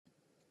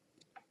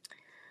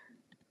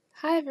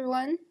Hi,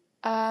 everyone.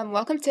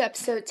 Welcome to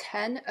episode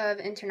 10 of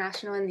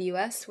International in the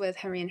US with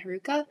Henry and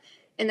Haruka.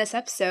 In this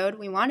episode,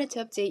 we wanted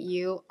to update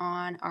you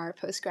on our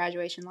post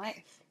graduation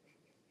life.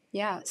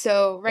 Yeah,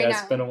 so right Yeah,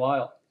 it's now, been a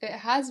while. it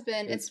has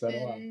been, It's it's been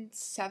a while. been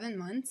 7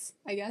 months,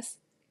 I guess.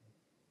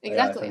 Yeah, I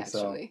Exactly, think so.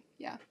 actually.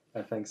 Yeah.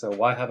 I think so.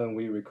 Why haven't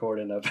we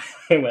recorded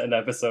an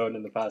episode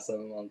in the past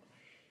 7 months?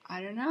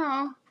 I don't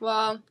know.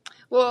 Well,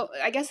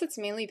 I guess it's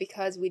mainly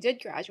because we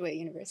did graduate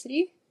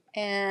university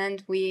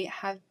and we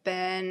have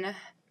been,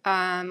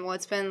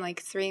 it's been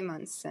like 3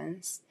 months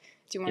since.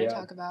 Do you want to Yeah,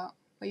 talk about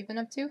what you've been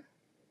up to?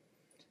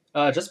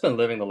 just been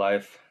living the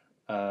life.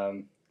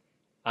 Um,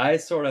 I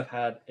sort of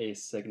had a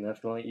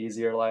significantly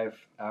easier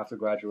life after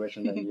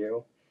graduation than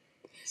you.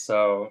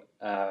 So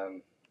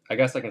I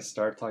guess I can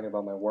start talking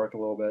about my work a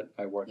little bit.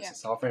 I work as a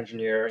software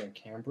engineer in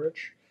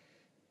Cambridge.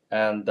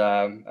 And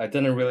I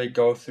didn't really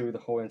go through the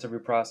whole interview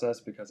process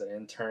because I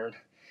interned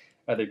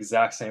at the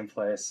exact same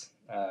place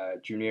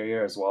junior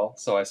year as well.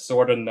 So I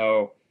sort of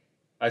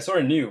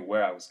knew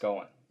where I was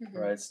going,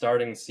 right?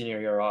 Starting senior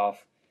year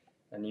off,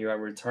 and you are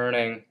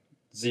returning,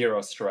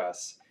 zero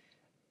stress.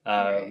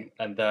 Right.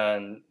 And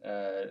then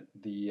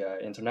the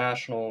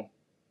international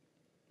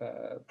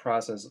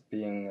process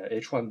being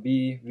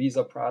H-1B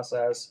visa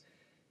process,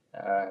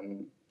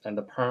 and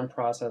the perm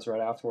process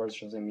right afterwards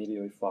just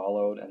immediately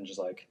followed, and just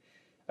like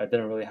I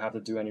didn't really have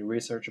to do any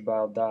research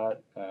about that.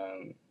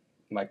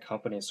 My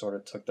company sort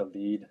of took the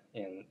lead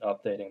in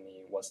updating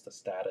me what's the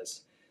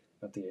status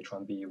of the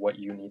H-1B, what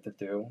you need to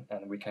do,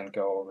 and we can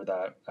go over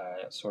that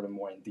sort of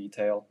more in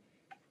detail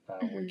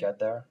when we get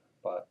there.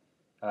 But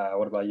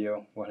what about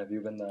you? What have you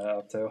been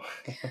up to?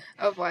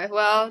 Oh boy.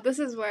 Well, this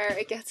is where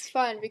it gets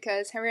fun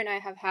because Henry and I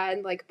have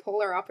had like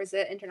polar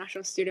opposite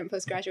international student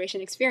post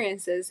graduation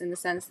experiences in the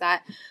sense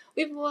that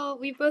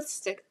we've both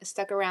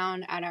stuck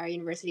around at our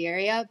university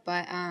area,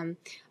 but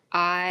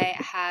I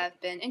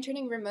have been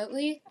interning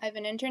remotely. I've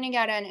been interning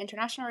at an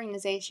international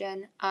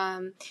organization.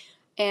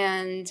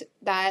 And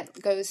that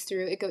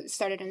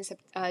started in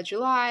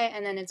July,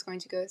 and then it's going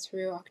to go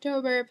through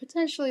October,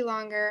 potentially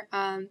longer.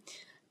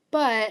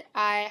 But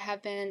I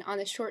have been on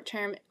a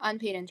short-term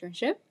unpaid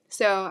internship,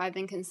 so I've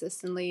been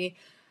consistently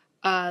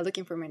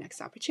looking for my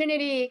next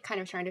opportunity, kind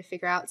of trying to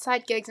figure out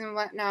side gigs and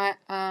whatnot,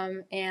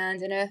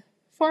 and in a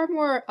far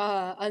more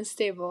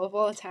unstable,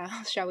 volatile,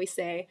 shall we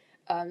say,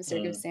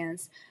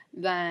 circumstance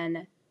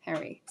than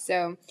Harry.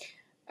 So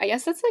I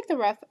guess that's like the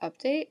rough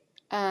update.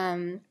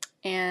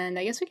 And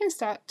I guess we can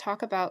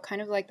talk about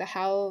kind of like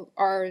how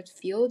our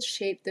fields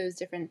shape those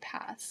different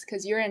paths.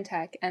 Because you're in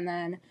tech, and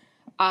then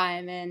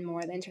I'm in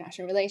more the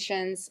international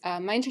relations.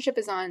 My internship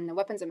is on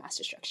weapons of mass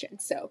destruction,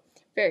 so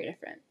very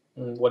different.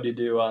 What do you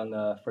do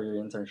for your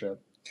internship?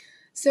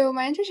 So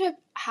my internship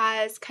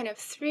has kind of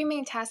three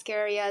main task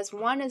areas.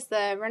 One is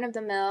the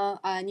run-of-the-mill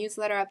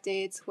newsletter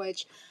updates,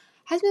 which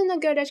has been a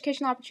good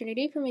educational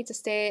opportunity for me to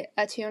stay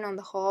attuned on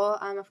the whole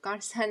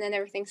Afghanistan and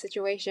everything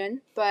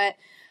situation. But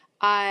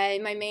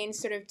my main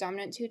sort of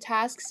dominant two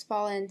tasks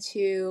fall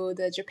into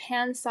the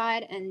Japan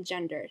side and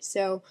gender.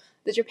 So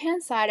the Japan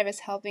side,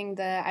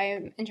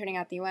 I'm interning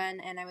at the UN,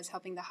 and I was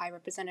helping the High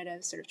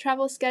Representative sort of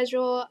travel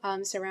schedule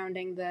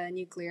surrounding the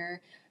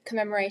nuclear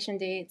commemoration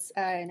dates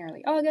in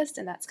early August,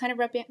 and that's kind of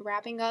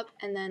wrapping up.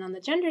 And then on the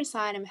gender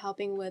side, I'm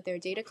helping with their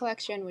data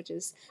collection, which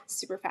is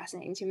super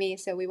fascinating to me.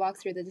 So we walk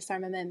through the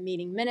disarmament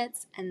meeting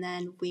minutes, and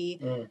then we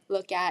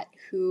look at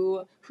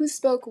who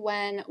spoke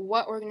when,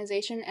 what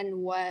organization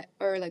and what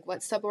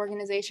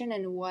sub-organization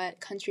and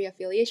what country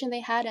affiliation they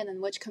had, and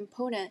then which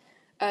component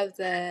of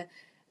the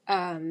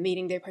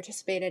meeting they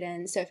participated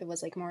in. So if it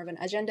was like more of an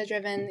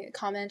agenda-driven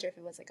comment, or if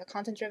it was like a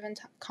content-driven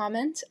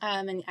comment,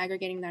 and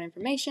aggregating that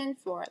information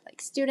for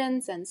like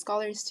students and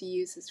scholars to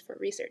use for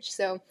research.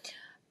 So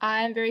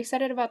I'm very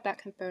excited about that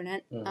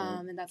component,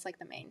 and that's like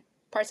the main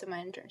parts of my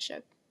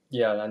internship.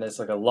 Yeah, and it's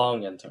like a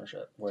long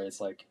internship where it's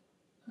like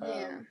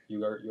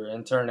you're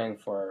interning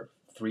for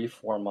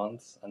 3-4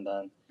 months, and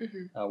then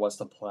what's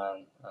the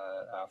plan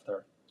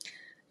after?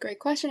 Great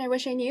question. I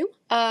wish I knew.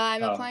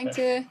 I'm applying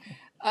to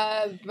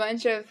a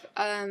bunch of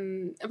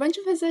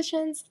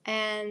positions,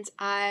 and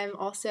I'm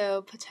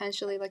also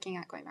potentially looking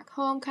at going back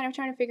home, kind of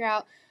trying to figure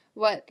out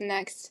what the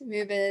next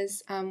move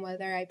is,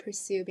 whether I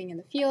pursue being in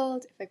the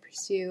field, if I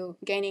pursue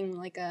gaining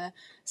like a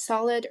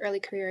solid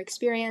early career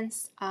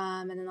experience,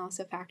 and then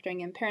also factoring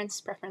in parents'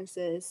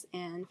 preferences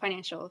and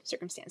financial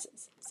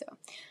circumstances. So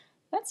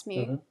that's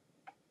me.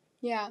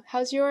 Yeah.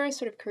 How's your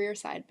sort of career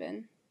side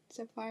been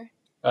so far?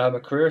 A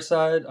career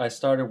side, I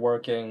started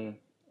working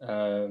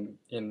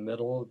in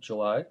middle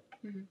July.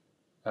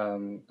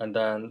 And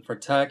then for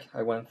tech,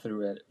 I went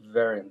through a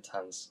very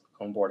intense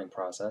onboarding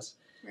process.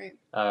 Right.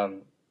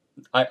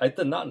 I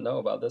did not know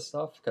about this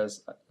stuff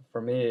because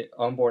for me,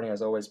 onboarding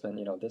has always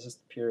been, this is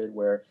the period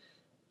where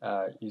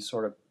you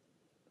sort of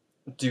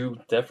do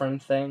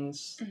different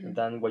things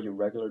than what your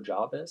regular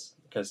job is.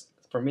 Because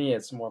for me,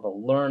 it's more of a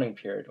learning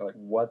period. Like,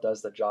 what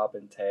does the job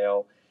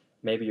entail?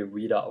 Maybe you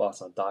read out lots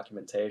of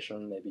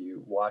documentation. Maybe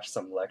you watch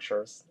some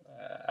lectures.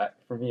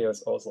 For me, it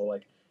was also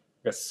like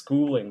a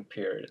schooling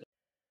period.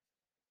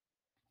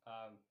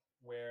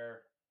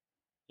 where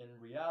in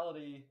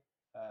reality,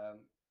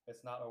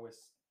 it's not always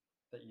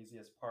the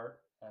easiest part.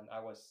 And I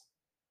was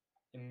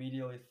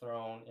immediately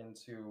thrown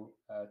into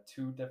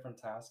two different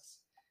tasks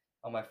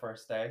on my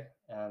first day.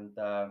 And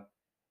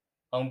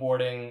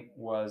onboarding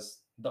was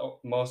the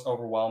most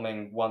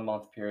overwhelming 1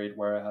 month period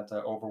where I had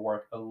to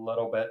overwork a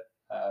little bit,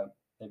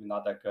 maybe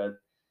not that good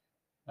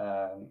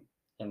um,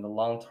 in the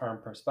long term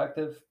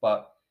perspective,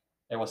 but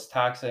it was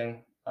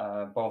taxing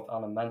both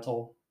on a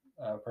mental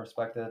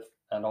perspective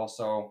and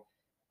also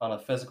on a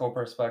physical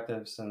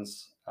perspective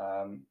since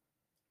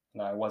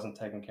I wasn't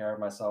taking care of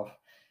myself,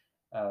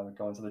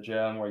 going to the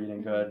gym or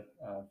eating good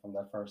from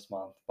that first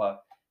month.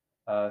 But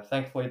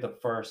thankfully, the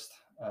first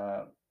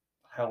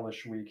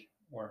hellish week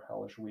or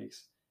hellish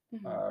weeks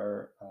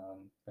are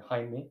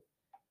behind me.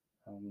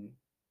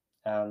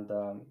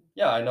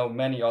 Yeah, I know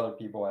many other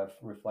people have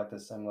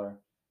reflected similar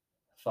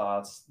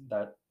thoughts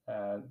that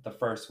the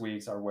first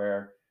weeks are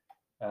where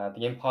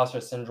the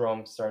imposter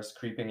syndrome starts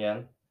creeping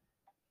in.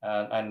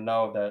 And I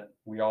know that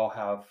we all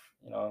have,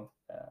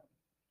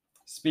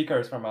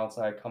 speakers from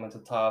outside come into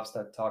talks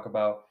that talk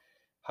about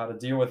how to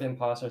deal with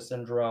imposter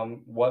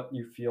syndrome, what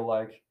you feel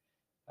like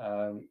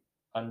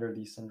under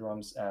these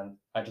syndromes. And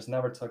I just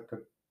never took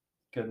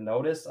good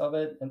notice of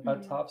it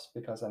at Tufts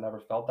because I never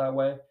felt that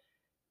way.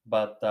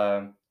 But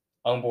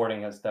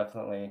onboarding has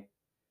definitely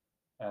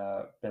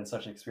been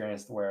such an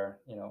experience where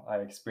I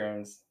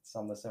experienced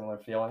some of the similar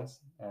feelings,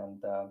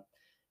 and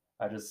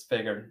I just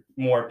figured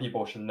more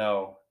people should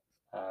know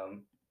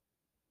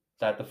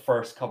that the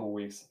first couple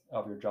weeks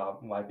of your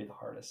job might be the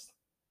hardest.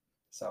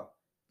 So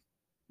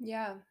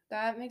yeah,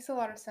 that makes a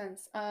lot of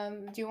sense.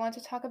 Do you want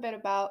to talk a bit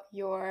about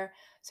your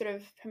sort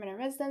of permanent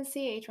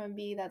residency,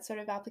 H-1B, that sort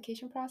of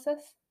application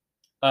process?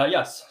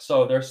 Yes.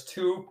 So there's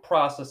two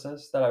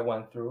processes that I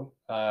went through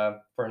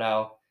for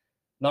now.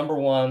 Number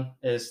one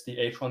is the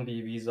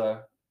H-1B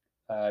visa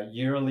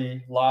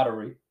yearly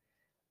lottery.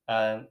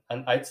 And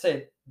I'd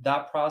say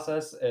that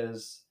process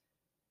is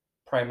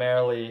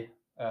primarily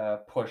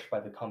pushed by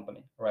the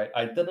company, right?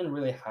 I didn't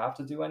really have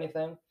to do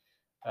anything.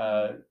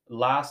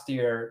 Last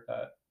year,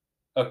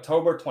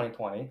 October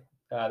 2020,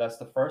 that's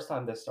the first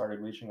time they started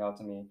reaching out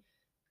to me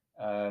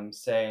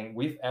saying,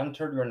 we've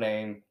entered your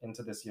name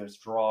into this year's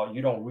draw.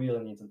 You don't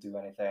really need to do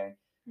anything.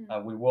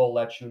 We will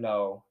let you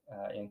know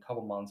in a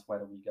couple months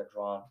whether we get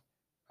drawn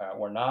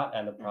or not,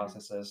 and the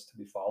process is to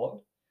be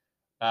followed.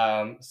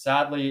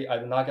 Sadly, I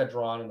did not get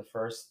drawn in the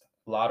first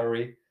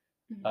lottery.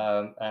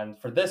 And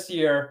for this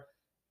year,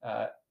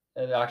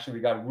 we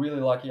got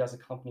really lucky as a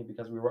company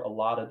because we were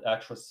allotted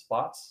extra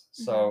spots.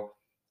 So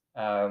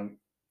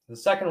the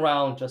second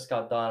round just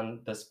got done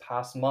this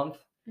past month.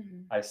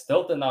 I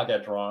still did not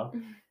get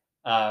drawn,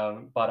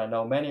 but I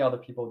know many other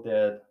people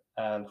did,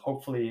 and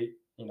hopefully,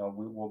 we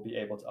will be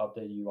able to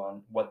update you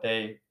on what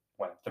they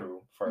went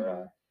through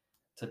for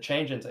to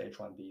change into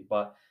H-1B.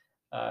 But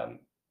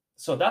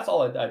so that's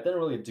all. I didn't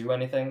really do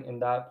anything in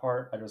that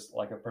part. I just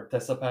like a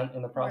participant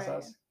in the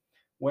process. Right.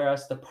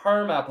 Whereas the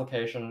perm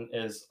application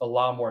is a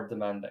lot more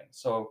demanding.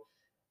 So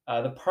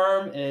the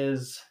perm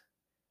is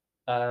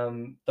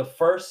the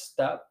first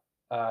step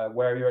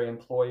where your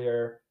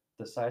employer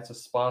decides to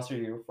sponsor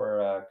you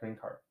for a green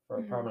card, for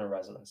a permanent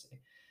residency.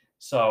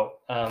 So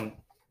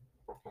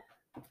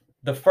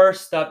the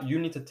first step you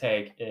need to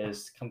take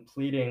is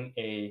completing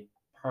a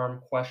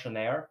perm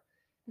questionnaire.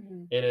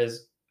 It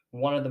is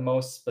one of the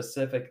most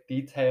specific,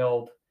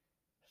 detailed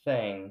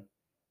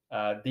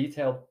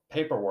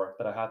paperwork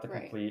that I had to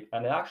complete.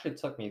 And it actually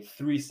took me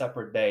 3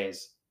 separate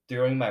days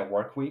during my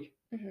work week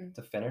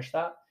to finish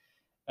that.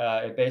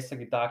 It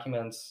basically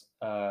documents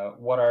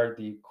what are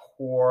the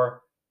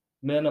core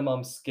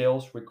minimum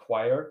skills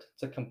required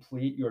to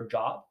complete your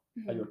job,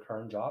 your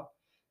current job,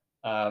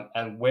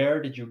 and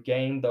where did you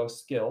gain those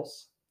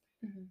skills.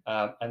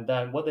 And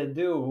then what they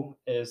do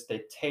is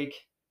they take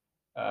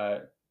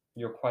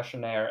your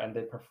questionnaire and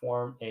they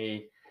perform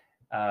a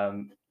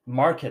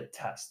market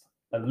test,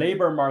 a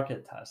labor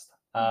market test.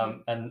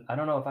 And I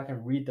don't know if I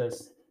can read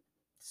this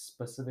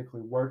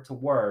specifically word to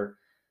word,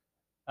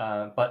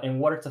 but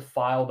in order to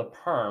file the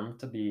perm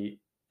to be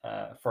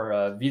for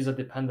a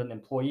visa-dependent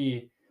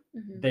employee,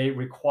 they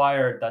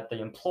require that the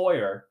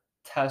employer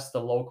test the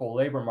local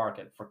labor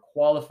market for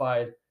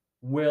qualified,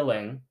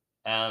 willing,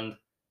 and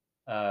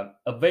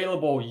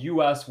available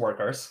U.S.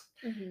 workers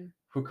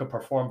who could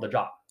perform the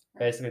job.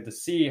 Basically, to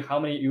see how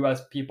many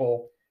U.S.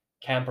 people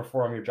can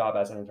perform your job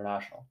as an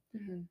international.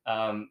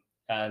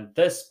 And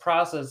this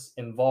process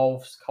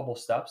involves a couple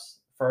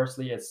steps.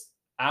 Firstly, it's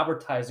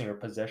advertising your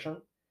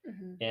position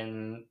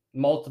in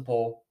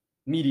multiple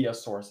media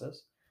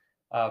sources,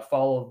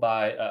 followed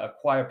by a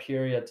quiet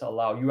period to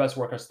allow U.S.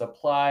 workers to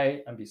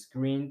apply and be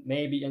screened,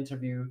 maybe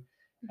interviewed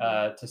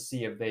to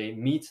see if they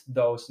meet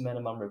those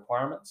minimum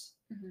requirements.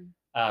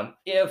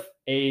 If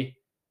a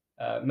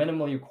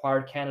minimally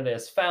required candidate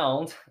is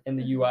found in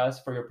the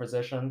U.S. for your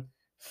position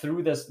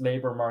through this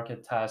labor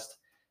market test,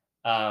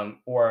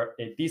 or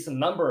a decent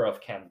number of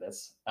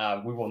candidates,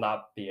 we will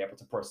not be able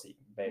to proceed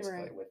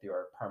basically with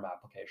your perm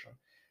application.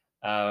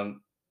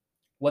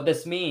 What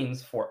this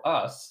means for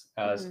us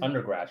as Mm-hmm.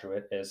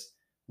 undergraduate is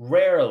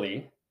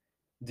rarely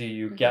do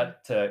you Mm-hmm.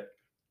 get to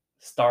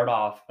start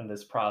off in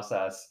this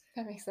process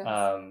That makes sense.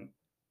 um,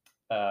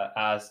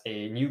 as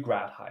a new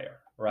grad hire,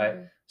 right?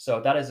 Mm-hmm. So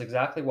that is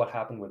exactly what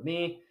happened with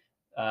me.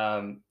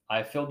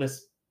 I filled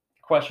this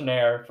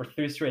questionnaire for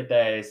 3 straight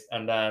days,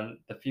 and then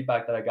the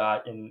feedback that I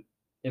got in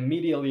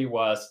immediately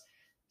was,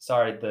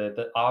 "Sorry,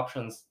 the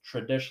options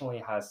traditionally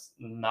has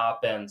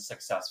not been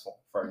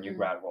successful for new Mm-hmm.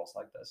 grad roles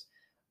like this.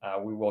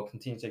 We will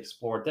continue to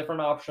explore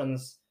different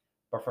options,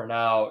 but for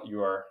now,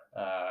 your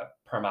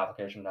perm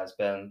application has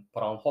been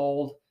put on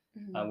hold,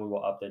 Mm-hmm. and we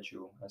will update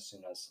you as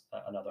soon as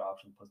another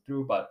option put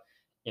through." But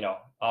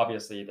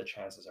obviously the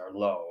chances are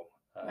low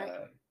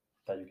Right.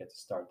 that you get to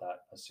start that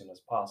as soon as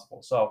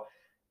possible. So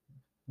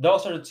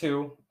those are the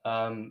two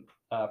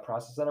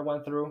processes that I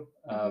went through.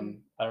 Mm-hmm.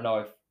 I don't know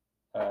if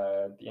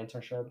the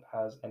internship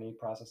has any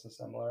processes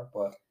similar,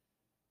 but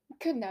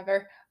Could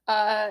never.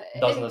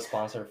 doesn't the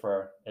sponsor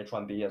for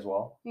H1B as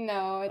well?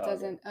 No, it Oh, okay.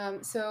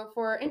 doesn't. So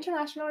for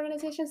international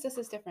organizations, this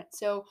is different.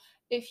 So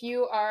if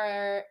you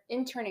are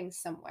interning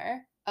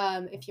somewhere,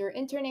 if you're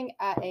interning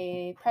at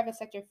a private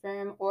sector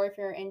firm or if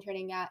you're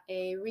interning at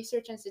a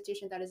research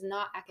institution that is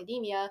not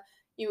academia,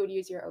 you would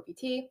use your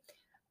OPT.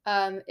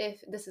 If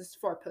this is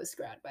for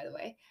postgrad, by the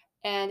way.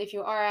 And if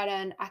you are at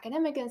an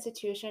academic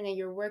institution and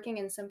you're working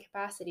in some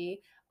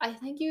capacity, I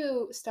think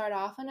you start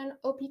off on an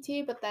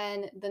OPT, but then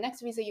the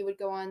next visa you would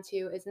go on to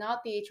is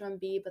not the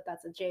H1B, but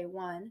that's a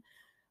J1.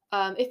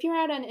 If you're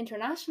at an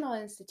international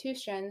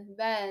institution,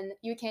 then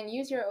you can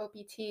use your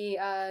OPT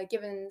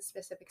given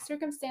specific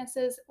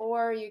circumstances,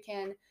 or you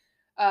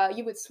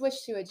would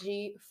switch to a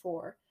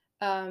G4.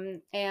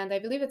 And I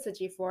believe it's a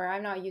G4.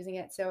 I'm not using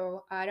it,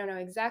 so I don't know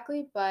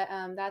exactly, but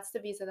that's the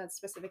visa that's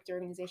specific to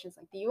organizations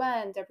like the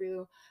UN,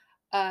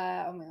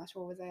 oh my gosh,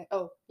 what was it?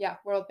 Oh, yeah,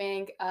 World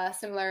Bank,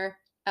 similar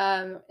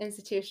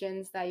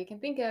institutions that you can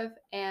think of.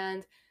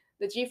 And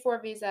the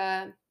G4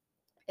 visa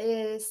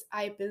is,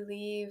 I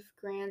believe,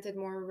 granted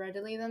more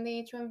readily than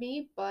the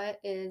H1B, but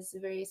is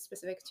very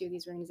specific to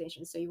these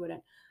organizations. So you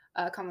wouldn't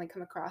commonly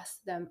come across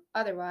them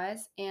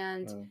otherwise.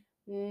 And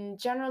Mm.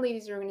 generally,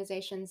 these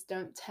organizations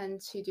don't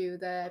tend to do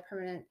the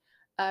permanent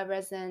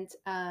resident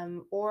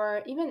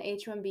or even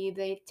H1B.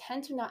 They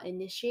tend to not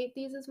initiate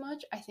these as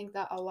much. I think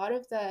that a lot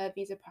of the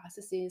visa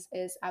processes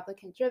is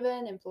applicant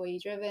driven, employee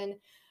driven,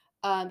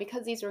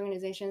 because these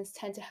organizations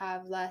tend to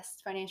have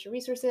less financial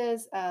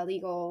resources,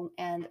 legal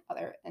and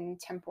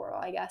temporal,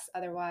 I guess,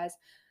 otherwise.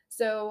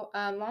 So,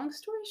 long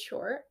story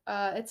short,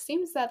 it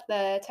seems that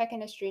the tech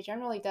industry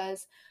generally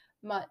does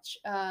much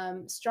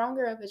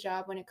stronger of a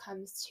job when it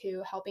comes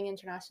to helping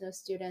international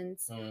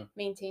students Mm.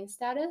 maintain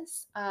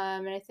status.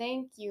 And I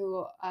think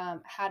you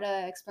had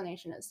an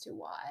explanation as to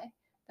why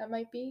that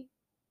might be.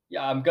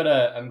 Yeah, I'm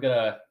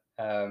gonna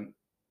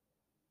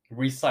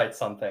recite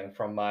something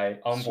from my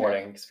Sure.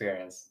 onboarding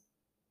experience.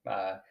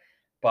 Uh,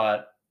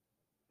 but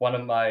one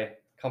of my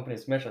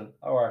company's mission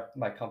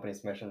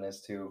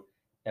is to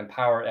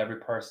empower every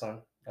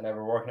person and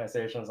every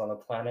organizations on the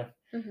planet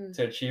Mm-hmm.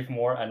 to achieve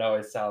more. I know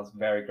it sounds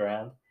very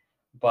grand,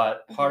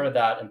 but part Mm-hmm. of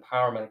that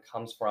empowerment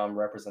comes from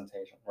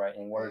representation, right?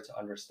 In order Right. to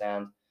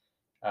understand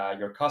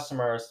your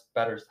customers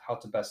better, how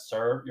to best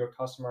serve your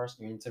customers,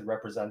 you need to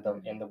represent them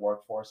Mm-hmm. in the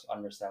workforce,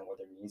 understand what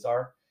their needs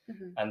are.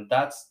 Mm-hmm. And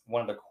that's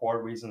one of the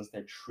core reasons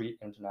they treat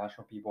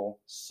international people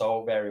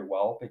so very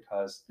well,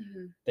 because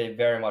Mm-hmm. they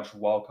very much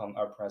welcome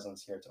our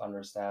presence here to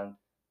understand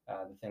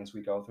the things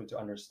we go through, to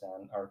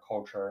understand our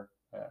culture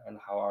and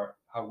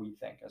how we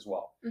think as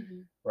well,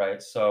 Mm-hmm.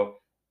 right? So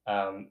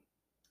um,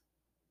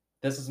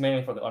 this is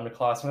mainly for the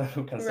underclassman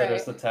who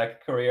considers Right. the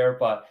tech career,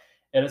 but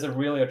it is a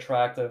really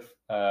attractive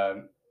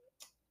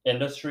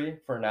industry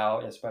for now,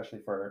 especially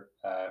for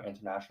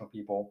international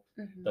people.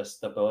 Mm-hmm. The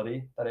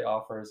stability that it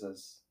offers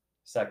is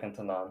second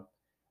to none,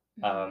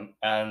 Mm-hmm.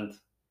 and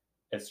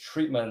its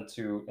treatment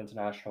to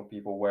international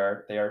people,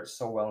 where they are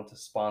so willing to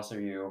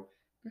sponsor you.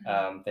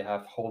 Mm-hmm. They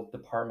have whole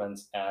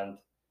departments and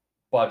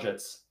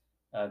budgets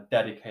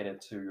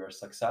dedicated to your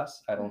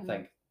success. I don't Mm-hmm.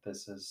 think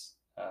this is.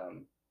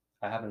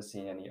 I haven't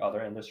seen any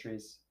other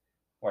industries,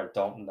 or I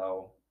don't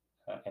know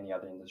any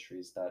other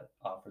industries that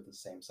offer the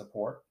same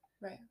support.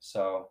 Right.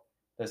 So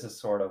this is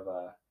sort of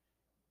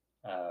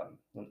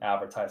an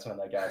advertisement,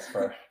 I guess,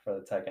 for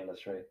the tech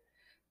industry.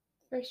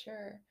 For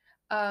sure.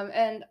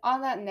 And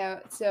on that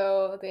note,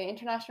 so the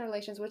international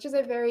relations, which is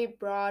a very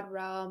broad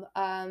realm,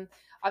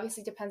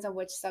 obviously depends on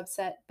which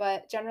subset,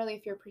 but generally,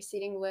 if you're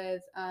proceeding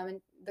with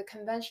the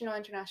conventional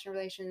international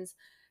relations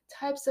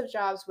types of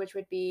jobs, which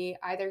would be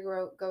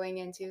either going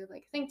into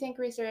like think tank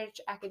research,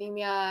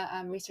 academia,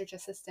 research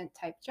assistant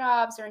type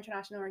jobs, or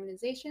international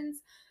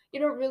organizations, you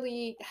don't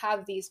really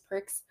have these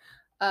perks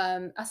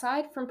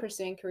aside from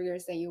pursuing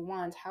careers that you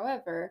want.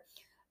 However,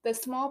 the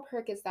small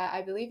perk is that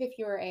I believe if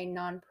you're a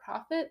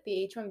nonprofit,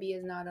 the H1B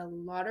is not a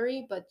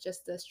lottery, but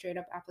just a straight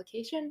up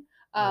application.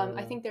 I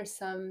Mm, think there's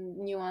some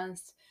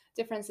nuanced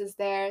differences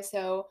there.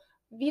 So,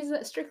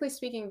 strictly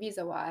speaking,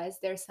 visa wise,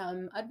 there's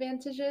some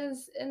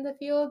advantages in the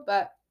field,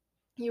 but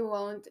you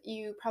won't,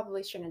 you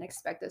probably shouldn't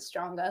expect a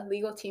strong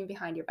legal team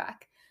behind your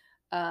back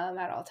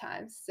at all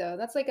times. So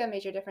that's like a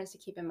major difference to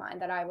keep in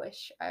mind that I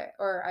wish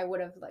I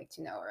would have liked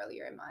to know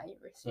earlier in my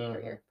university Hmm.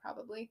 career,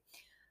 probably.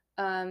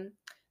 Um,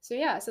 so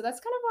yeah, so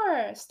that's kind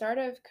of our start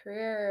of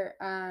career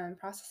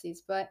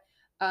processes. But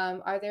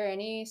are there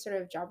any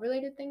sort of job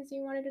related things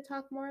you wanted to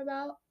talk more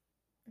about?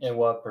 In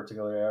what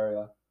particular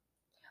area?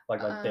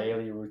 Like my Um,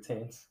 daily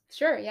routines?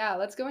 sure, yeah,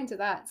 let's go into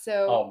that.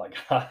 So Oh my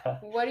god.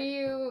 what do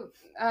you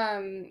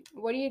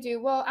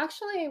do? Well,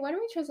 actually, why don't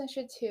we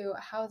transition to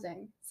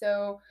housing?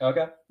 So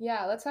Okay.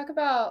 yeah, let's talk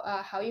about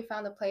how you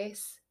found the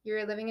place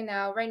you're living in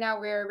now. Right now,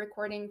 we're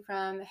recording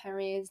from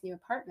Henry's new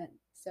apartment.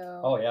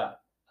 So Oh yeah.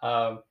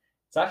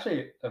 It's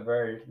actually a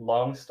very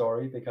long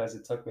story because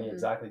it took me mhm,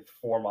 exactly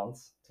 4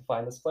 months to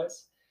find this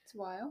place. it's a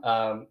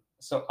while.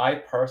 So I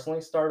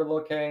personally started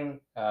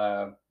looking.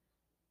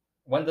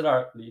 When did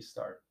our lease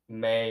start?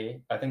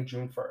 May, I think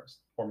June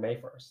 1st or May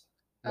 1st.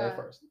 May Uh,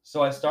 1st.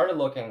 So I okay. started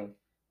looking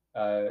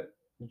uh,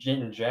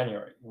 in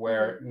January, Hmm.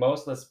 where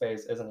most of the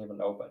space isn't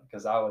even open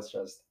because I was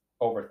just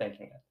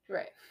overthinking it.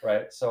 Right.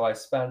 Right. So I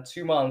spent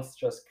 2 months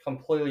just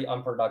completely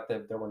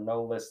unproductive. There were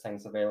no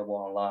listings available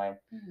online.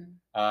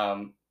 Hmm.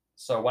 Um,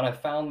 so when I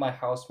found my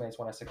housemates,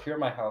 when I secured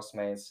my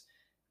housemates,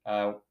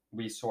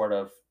 we sort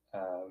of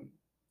um,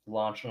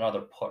 launched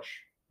another push,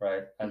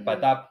 right? And by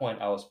Hmm. that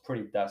point, I was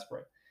pretty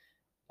desperate.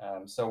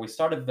 So we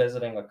started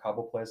visiting a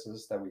couple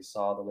places that we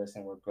saw the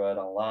listing were good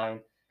online.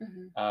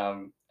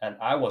 Hmm. And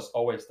I was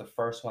always the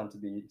first one to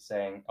be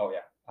saying, "Oh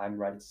yeah, I'm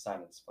ready to sign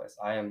in this place.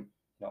 I am,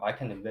 I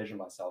can envision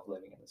myself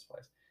living in this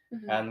place."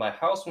 Hmm. And my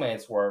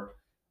housemates were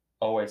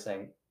always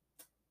saying,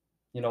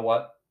 "You know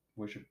what?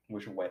 We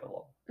should wait a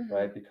little, Hmm.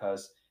 right?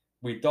 Because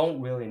we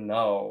don't really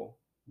know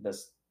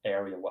this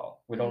area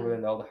well. We don't Hmm.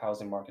 really know the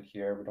housing market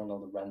here. We don't know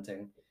the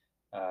renting.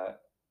 Uh,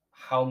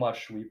 how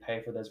much we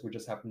pay for this? We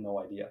just have no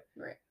idea."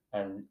 Right.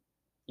 And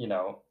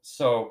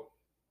so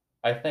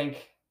I think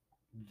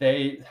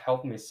they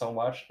helped me so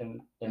much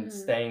in Hmm.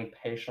 staying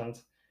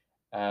patient,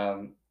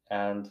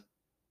 and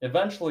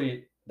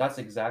eventually that's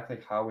exactly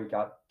how we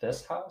got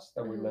this house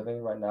that we Hmm. live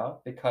in right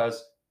now, because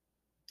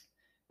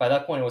by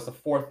that point it was the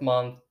fourth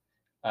month.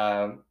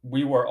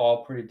 We were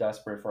all pretty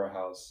desperate for a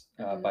house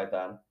Hmm. by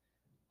then,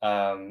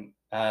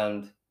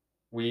 and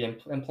we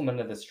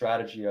implemented the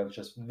strategy of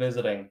just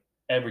visiting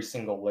every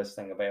single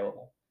listing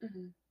available,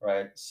 Hmm.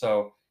 right?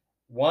 So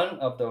one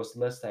of those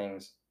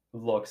listings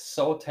looks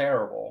so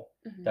terrible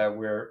Hmm. that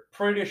we're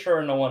pretty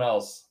sure no one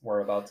else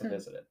were about to Hmm.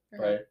 visit it, Right.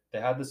 right? They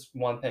had this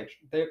one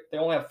picture. They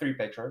only have three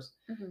pictures.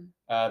 Hmm.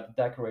 The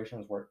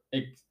decorations were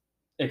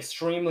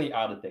extremely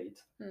out of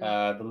date. Hmm.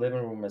 The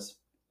living room is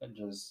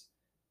just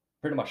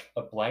pretty much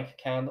a blank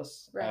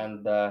canvas, Right.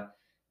 and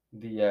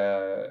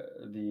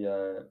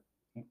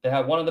they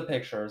had one of the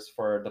pictures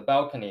for the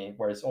balcony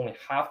where it's only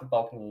half the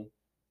balcony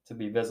to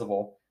be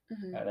visible,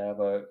 Hmm. and they have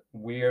a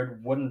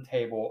weird wooden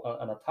table.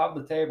 On the top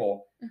of the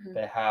table, Hmm.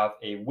 they have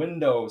a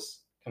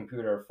Windows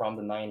computer from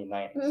the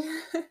 1990s.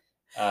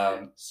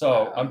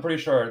 So I'm Wow. pretty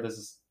sure this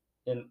is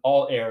in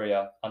all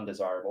area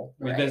undesirable.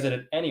 We Right.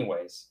 visited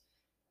anyways,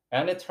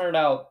 and it turned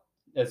out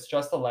it's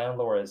just the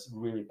landlord is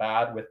really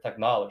bad with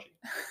technology,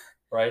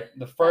 right?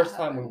 The That first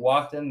time we happens.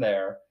 walked in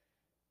there,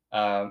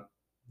 um,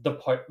 the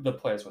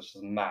place was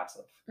just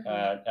massive,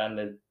 Hmm. and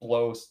it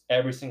blows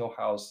every single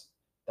house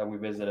that we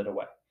visited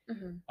away.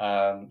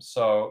 Hmm.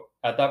 So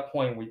at that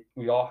point,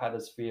 we all had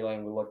this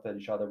feeling. We looked at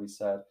each other. We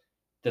said,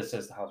 "This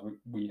is the house.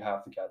 We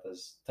have to get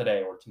this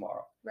today or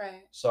tomorrow."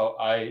 Right. So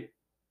I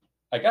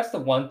guess the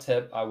one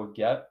tip I would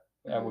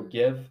Hmm.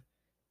 give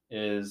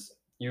is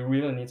you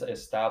really need to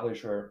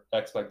establish your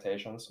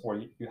expectations, or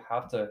you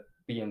have to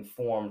be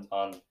informed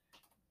on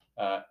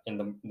in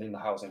the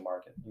housing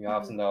market. You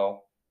have to Hmm.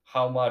 know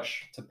how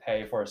much to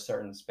pay for a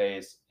certain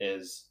space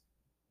is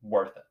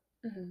worth it,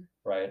 Hmm.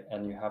 right?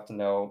 And you have to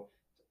know,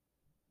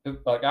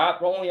 like,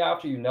 only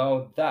after you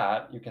know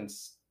that you can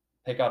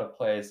pick out a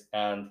place,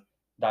 and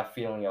that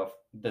feeling of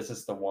this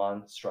is the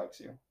one strikes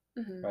you,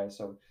 Hmm. right?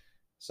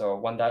 So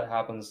when that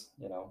happens,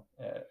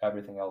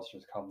 everything else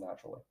just comes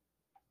naturally.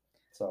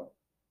 So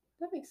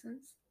That makes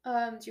sense.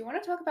 Do you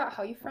want to talk about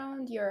how you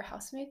found your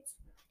housemates?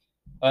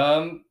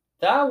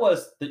 that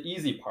was the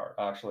easy part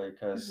actually, Hmm.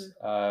 because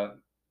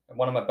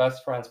one of my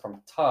best friends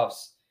from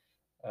Tufts,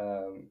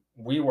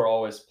 we were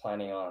always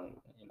planning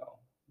on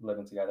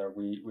living together.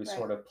 We Right.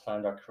 sort of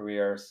planned our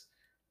careers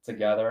Hmm.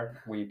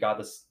 together. We got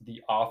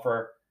the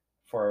offer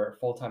for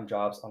full-time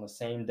jobs on the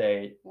same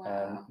day,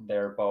 and Wow.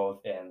 they're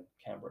both in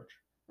Cambridge.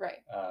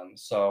 Right.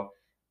 So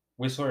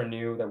we sort of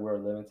knew that we were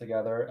living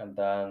together, and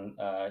then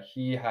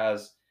he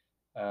has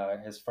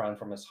his friend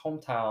from his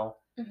hometown,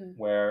 Hmm.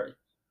 where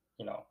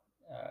you know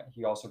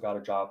he also got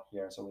a job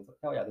here. So we thought,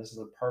 oh yeah, this is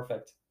a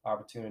perfect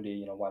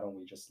opportunity. Why don't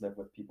we just live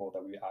with people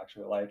that we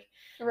actually like?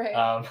 Right.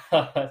 um,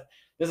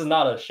 this is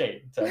not a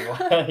shade to anyone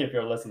if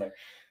you're listening,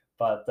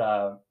 but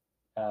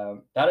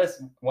that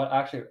is what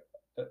actually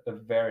a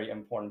very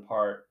important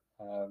part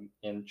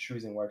in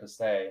choosing where to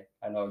stay.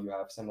 I know you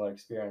have similar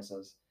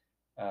experiences,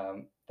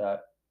 that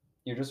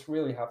you just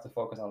really have to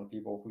focus on the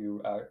people who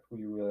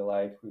you really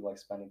like, who you like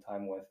spending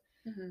time with.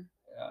 Hmm.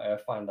 I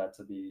find that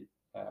to be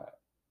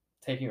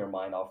taking your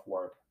mind off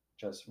work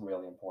just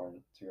really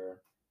important to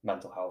your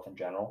mental health in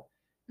general.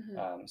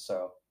 Hmm.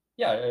 So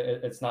yeah,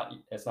 it's not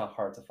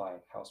hard to find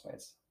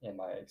housemates in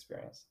my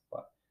experience.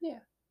 But Yeah.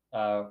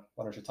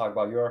 why don't you talk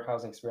about your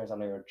housing experience? I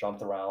know you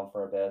jumped around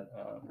for a bit.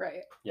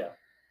 Right. Yeah.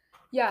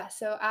 Yeah,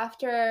 so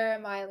after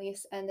my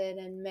lease ended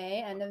in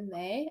May, end of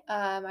May,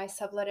 I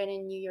subletted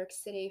in New York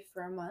City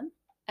for a month.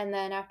 And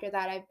then after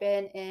that, I've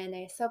been in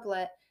a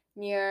sublet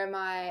near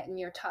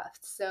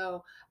Tufts,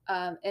 so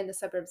in the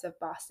suburbs of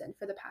Boston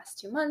for the past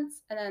 2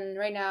 months. And then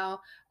right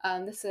now,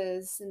 this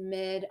is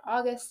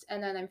mid-August,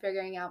 and then I'm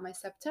figuring out my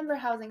September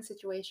housing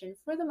situation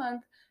for the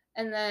month.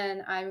 And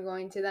then I'm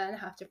going to then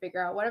have to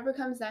figure out whatever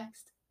comes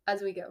next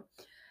as we go.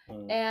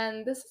 Mm.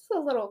 And this is a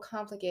little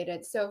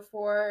complicated. So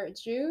for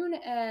June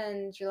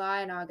and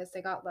July and August,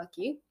 I got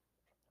lucky.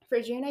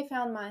 For June, I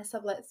found my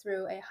sublet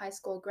through a high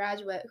school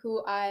graduate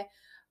who I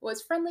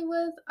was friendly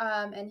with,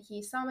 and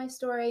he saw my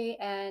story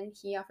and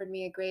he offered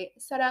me a great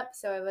setup.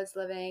 So I was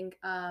living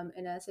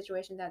in a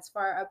situation that's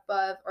far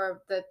above,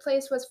 or the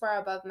place was far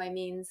above my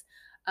means,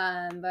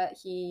 but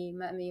he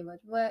met me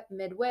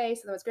midway,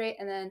 so that was great.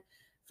 And then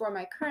for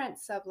my current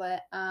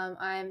sublet,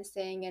 I'm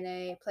staying in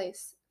a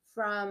place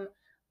from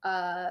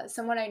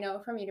someone I know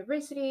from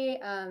university,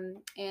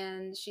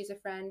 and she's a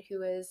friend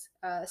who is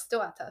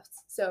still at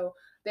Tufts. So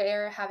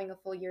they're having a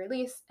full year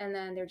lease, and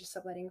then they're just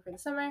subletting for the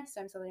summer. So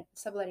I'm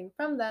subletting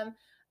from them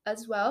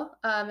as well.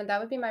 And that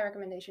would be my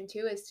recommendation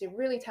too, is to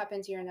really tap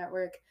into your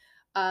network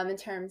in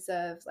terms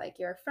of like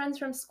your friends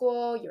from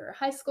school, your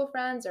high school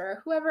friends,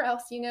 or whoever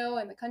else you know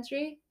in the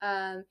country.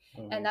 And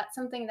Mm. that's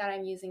something that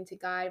I'm using to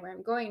guide where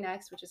I'm going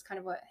next, which is kind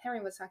of what Henry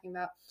was talking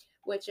about,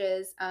 which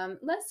is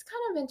less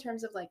kind of in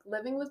terms of like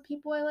living with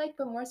people I like,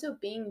 but more so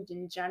being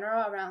in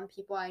general around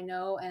people I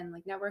know and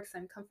like networks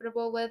I'm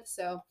comfortable with.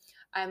 So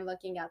I'm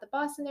looking at the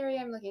Boston area,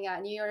 I'm looking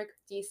at New York,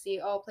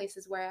 DC, all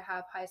places where I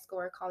have high school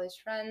or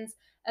college friends,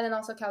 and then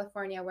also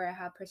California where I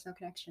have personal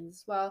connections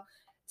as well.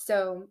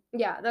 So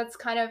yeah, that's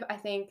kind of, I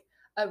think,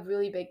 a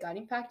really big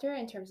guiding factor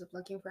in terms of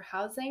looking for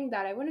housing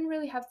that I wouldn't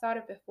really have thought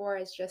of before,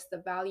 is just the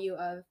value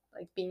of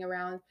like being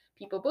around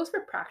people, both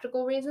for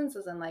practical reasons,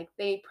 as in like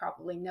they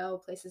probably know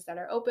places that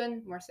are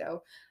open more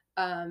so,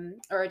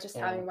 or just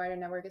having Mm. a wider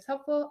network is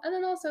helpful. And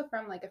then also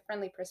from like a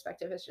friendly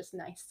perspective, it's just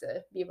nice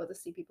to be able to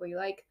see people you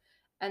like.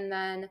 And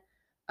then,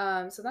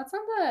 so that's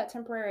on the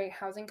temporary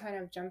housing kind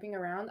of jumping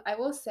around. I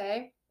will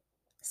say,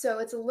 so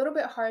it's a little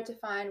bit hard to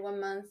find 1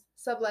 month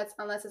sublets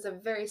unless it's a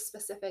very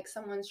specific,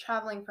 someone's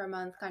traveling for a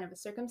month kind of a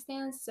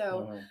circumstance.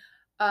 So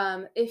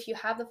Mm. if you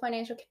have the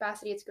financial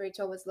capacity, it's great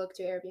to always look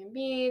to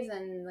Airbnbs,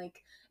 and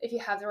like if you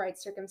have the right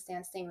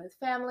circumstance, staying with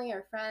family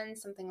or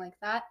friends, something like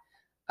that.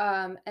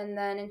 And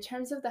then in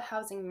terms of the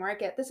housing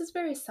market, this is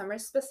very summer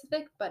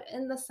specific, but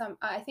in the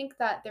I think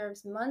that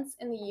there's months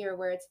in the year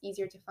where it's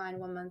easier to find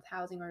 1 month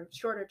housing or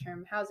shorter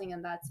term housing,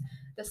 and that's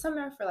the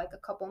summer for like a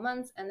couple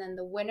months, and then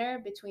the winter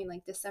between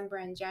like December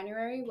and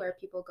January where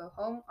people go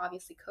home.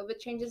 Obviously, COVID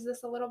changes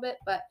this a little bit,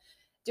 but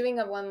doing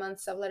a 1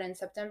 month sublet in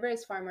September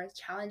is far more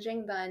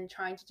challenging than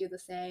trying to do the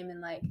same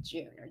in like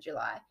June or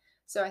July.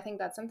 So I think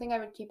that's something I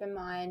would keep in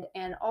mind.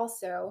 And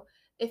also,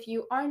 if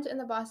you aren't in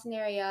the Boston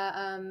area,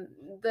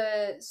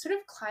 the sort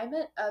of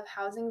climate of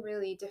housing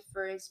really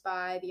differs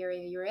by the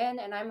area you're in.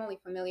 And I'm only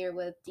familiar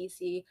with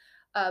DC,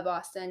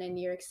 Boston, and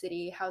New York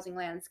City housing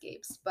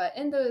landscapes. But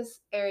in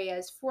those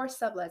areas, for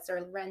sublets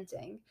or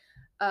renting,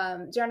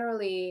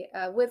 generally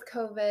with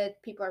COVID,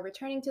 people are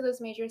returning to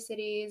those major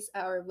cities,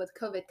 or with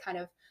COVID kind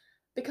of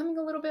becoming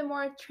a little bit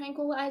more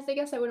tranquilized, I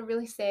guess. I wouldn't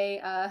really say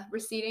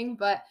receding,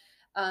 but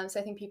so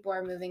I think people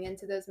are moving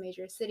into those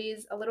major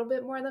cities a little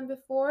bit more than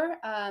before.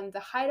 The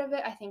height of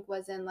it, I think,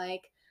 was in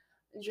like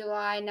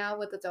July. Now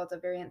with the Delta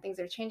variant, things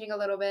are changing a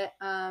little bit,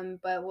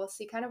 but we'll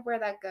see kind of where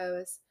that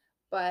goes.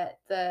 But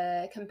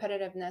the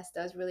competitiveness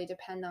does really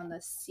depend on the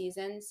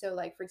season. So,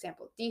 like for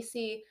example,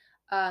 DC,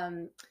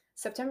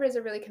 September is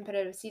a really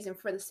competitive season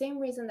for the same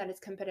reason that it's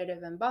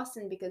competitive in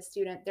Boston, because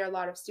there are a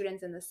lot of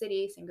students in the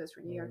city. Same goes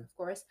for New York, Mm. of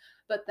course.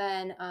 But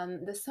then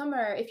the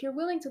summer, if you're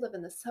willing to live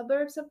in the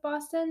suburbs of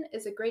Boston,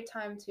 is a great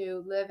time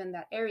to live in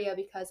that area,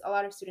 because a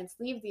lot of students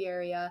leave the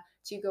area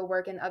to go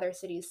work in other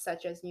cities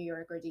such as New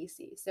York or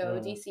DC. So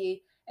Mm.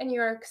 DC and New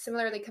York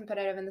similarly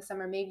competitive in the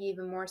summer, maybe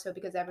even more so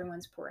because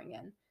everyone's pouring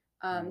in.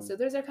 Mm. So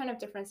those are kind of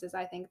differences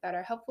I think that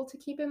are helpful to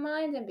keep in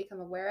mind and become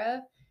aware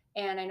of.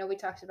 And I know we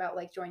talked about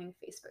like joining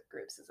Facebook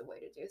groups as a way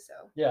to do so.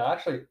 Yeah,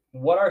 actually,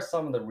 what are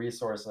some of the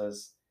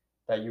resources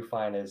that you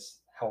find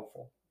is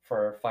helpful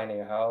for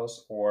finding a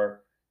house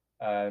or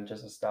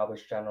just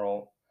establish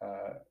general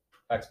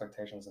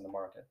expectations in the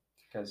market?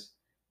 Because,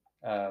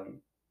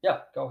 yeah,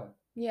 go ahead.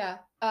 Yeah,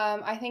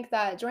 I think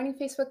that joining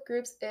Facebook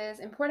groups is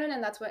important,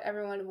 and that's what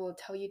everyone will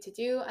tell you to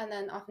do. And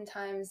then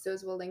oftentimes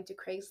those will link to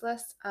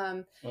Craigslist.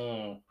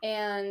 Mm.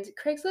 And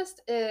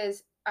Craigslist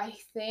is I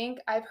think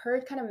I've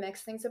heard kind of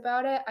mixed things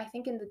about it. I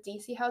think in the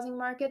DC housing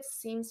market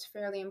seems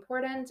fairly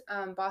important.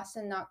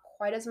 Boston, not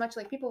quite as much.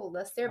 Like people will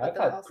list there, but I've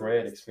they'll had also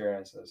great list.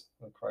 experiences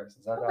with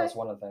Craigslist. That Okay. was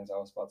one of the things I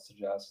was about to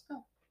suggest.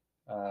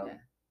 Oh, yeah.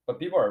 But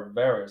people are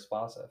very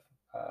responsive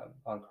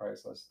on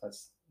Craigslist.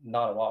 That's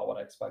not at all what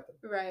I expected.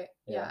 Right.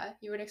 Yeah. Yeah.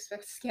 You would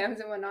expect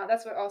scams and whatnot.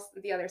 That's what also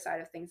the other side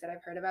of things that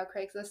I've heard about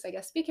Craigslist. I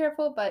guess be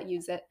careful, but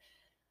use it.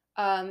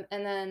 And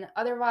then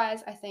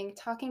otherwise, I think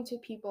talking to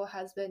people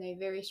has been a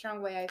very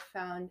strong way I've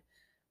found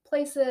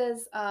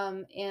places.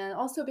 And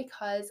also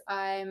because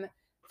I'm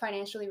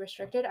financially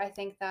restricted, I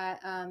think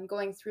that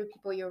going through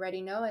people you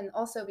already know, and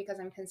also because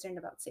I'm concerned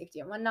about safety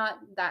and whatnot,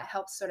 that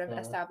helps sort of Mhm.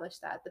 establish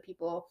that the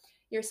people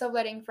you're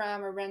subletting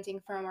from or renting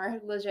from are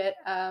legit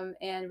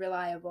and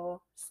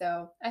reliable.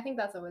 So I think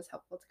that's always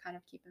helpful to kind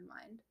of keep in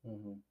mind.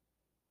 Mhm.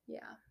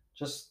 Yeah.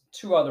 Just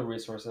two other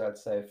resources I'd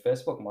say.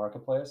 Facebook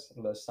Marketplace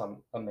lists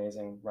some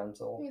amazing I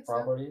rental think so.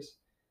 properties.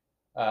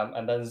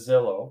 And then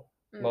Zillow.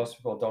 Mm, Most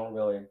people don't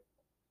really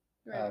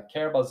right.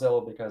 care about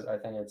Zillow because I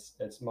think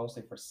it's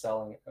mostly for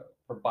selling,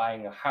 for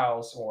buying a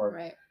house or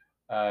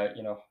Right.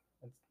 you know,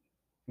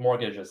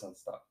 mortgages and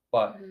stuff.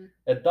 But Hmm.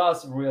 it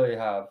does really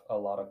have a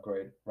lot of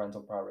great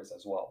rental properties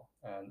as well,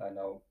 and I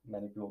know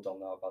many people don't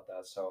know about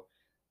that. So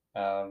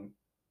um,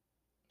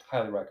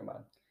 highly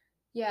recommend.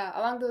 Yeah,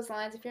 along those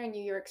lines, if you're in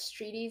New York,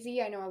 Street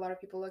Easy, I know a lot of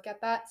people look at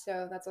that.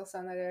 So that's also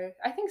another,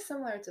 I think,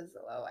 similar to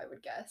Zillow, I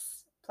would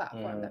guess,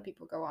 platform that Mm,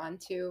 people go on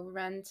to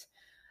rent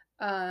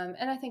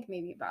and I think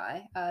maybe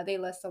buy. They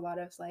list a lot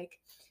of like,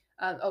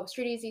 oh,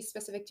 Street Easy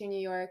specific to New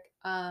York.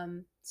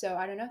 So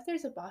I don't know if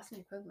there's a Boston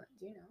equivalent.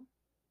 Do you know?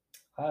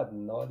 I have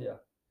no idea.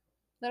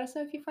 Let us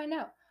know if you find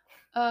out.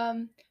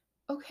 Um,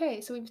 okay,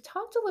 so we've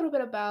talked a little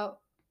bit about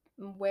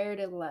where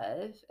to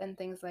live and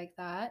things like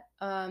that.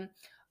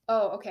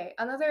 Oh, okay.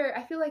 Another,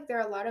 I feel like there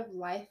are a lot of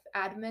life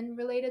admin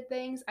related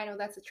things. I know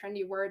that's a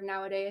trendy word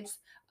nowadays,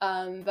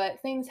 but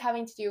things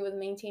having to do with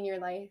maintaining your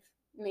life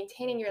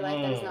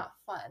that is Mm, not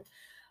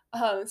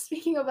fun.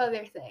 Speaking of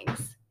other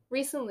things,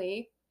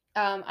 recently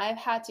I've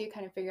had to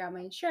kind of figure out my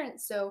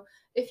insurance. So,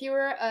 if you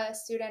were a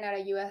student at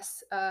a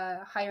US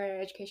higher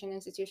education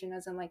institution,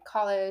 as in like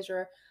college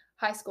or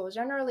high school,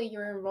 generally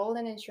you're enrolled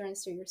in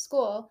insurance through your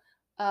school,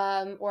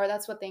 or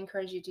that's what they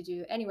encourage you to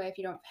do anyway if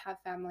you don't have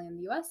family in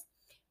the US.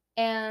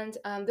 And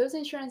those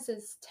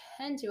insurances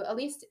tend to, at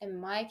least in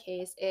my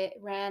case, it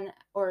ran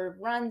or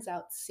runs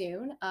out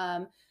soon.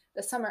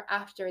 The summer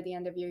after the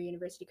end of your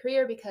university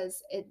career,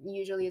 because it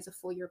usually is a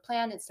full year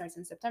plan. It starts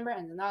in September,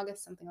 ends in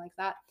August, something like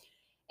that.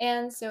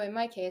 And so in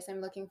my case, I'm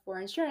looking for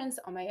insurance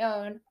on my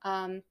own.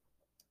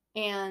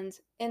 And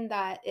in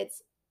that,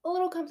 it's a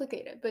little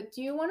complicated. But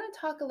do you want to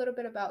talk a little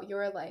bit about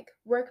your like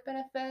work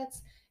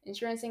benefits,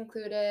 insurance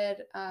included,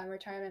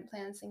 retirement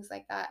plans, things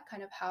like that,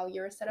 kind of how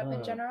you're set up in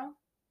mm. general?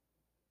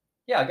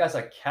 Yeah, I guess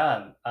I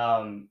can.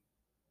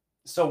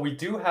 So we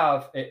do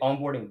have a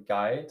onboarding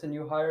guide to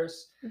new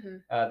hires Mm-hmm.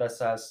 that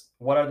says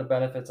what are the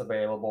benefits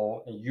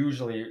available, and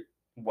usually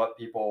what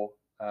people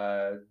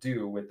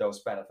do with those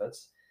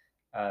benefits,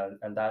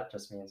 and that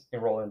just means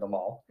enrolling them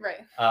all.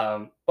 Right.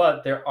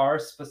 But there are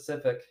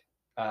specific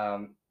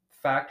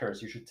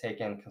factors you should take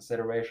in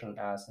consideration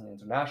as an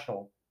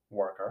international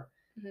worker,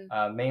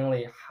 Mm-hmm.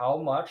 mainly how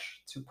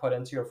much to put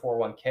into your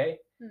 401k,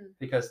 Mm.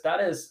 because that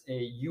is a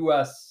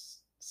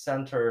US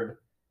centered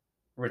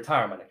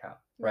retirement account,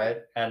 Right.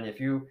 right? And if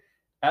you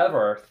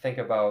ever think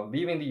about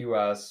leaving the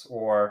US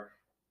or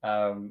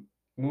um,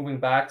 moving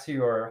back to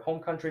your home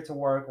country to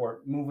work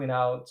or moving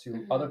out to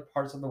Mm-hmm. other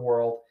parts of the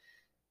world,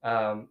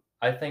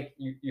 I think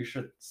you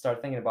should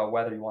start thinking about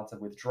whether you want to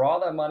withdraw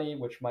that money,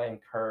 which might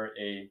incur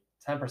a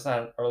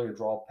 10% early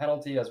withdrawal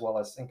penalty as well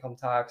as income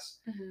tax,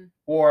 Mm-hmm.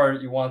 or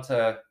you want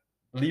to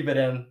leave it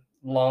in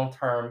long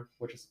term,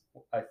 which is,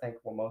 I think,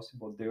 what most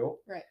people do.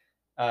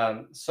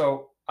 Right.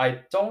 So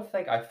I don't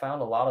think I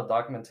found a lot of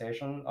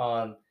documentation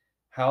on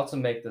how to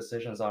make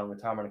decisions on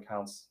retirement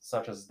accounts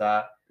such as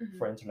that Mm-hmm.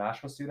 for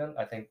international student.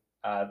 I think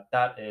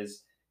that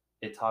is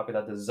a topic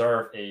that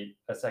deserve a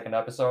second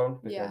episode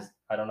Yeah, because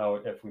I don't know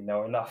if we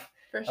know enough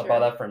for about sure.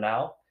 that for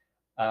now.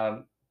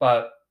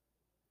 But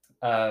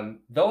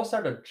those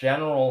are the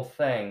general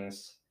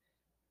things.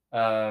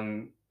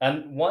 And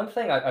one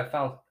thing I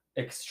found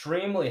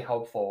extremely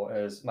helpful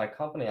is my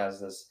company has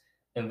this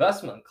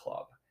investment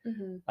club.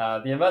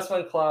 Mm-hmm. The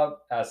investment club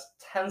has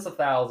tens of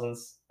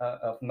thousands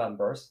of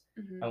members,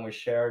 Mm-hmm. and we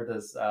share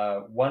this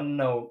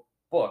OneNote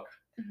book.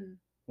 Mm-hmm.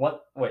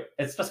 What? Wait,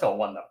 it's just called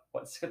OneNote.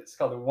 It's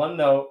called the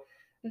OneNote,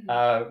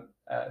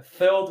 Mm-hmm.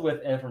 filled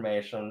with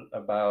information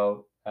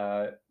about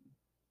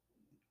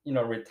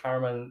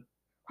retirement,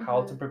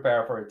 how to Mm-hmm.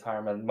 prepare for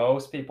retirement.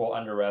 Most people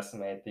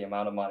underestimate the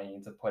amount of money you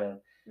need to put in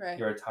Right.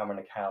 your retirement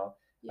account.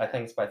 I Yeah.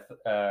 think it's by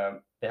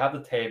they have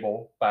the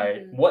table by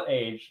Mm-hmm. what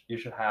age you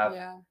should have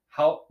Yeah.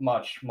 how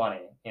much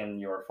money in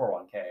your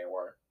 401k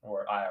or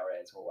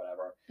IRAs or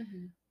whatever.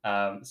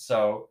 Mm-hmm.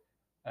 So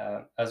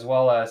as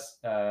well as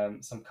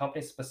some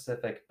company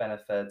specific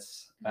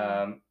benefits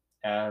Mm-hmm.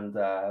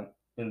 and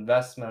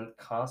investment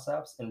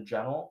concepts in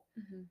general.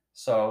 Mm-hmm.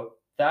 So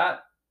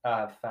that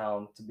have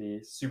found to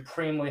be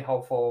supremely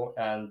helpful.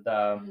 And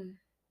um,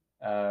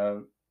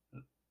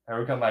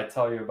 Haruka might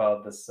tell you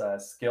about this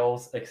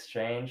skills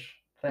exchange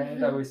thing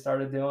that we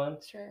started doing,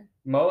 Sure.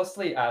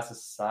 mostly as a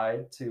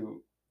side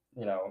to,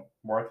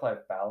 work-life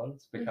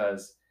balance,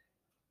 because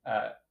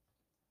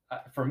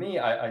for me,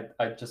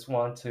 I just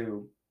want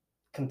to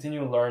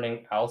continue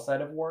learning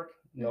outside of work,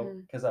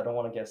 because I don't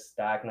want to get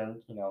stagnant.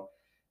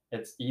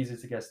 It's easy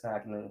to get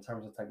stagnant in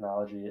terms of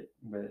technology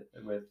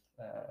with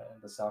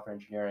the software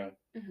engineering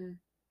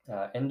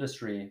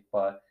industry,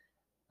 but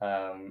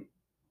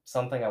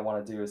something I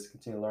want to do is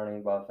continue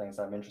learning about things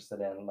I'm interested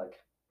in, like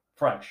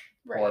French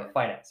or Right.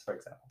 finance, for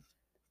example.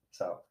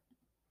 So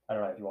I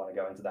don't know if you want to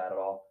go into that at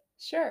all.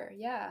 Sure,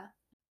 yeah.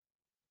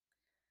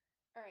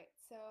 All right,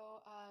 so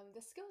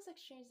the skills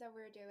exchange that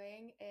we're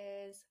doing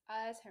is,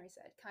 as Henry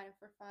said, kind of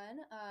for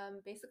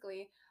fun.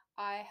 Basically,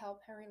 I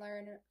help Henry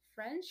learn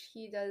French.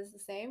 He does the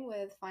same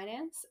with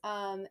finance.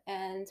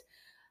 And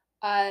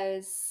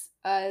as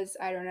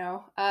I don't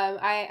know,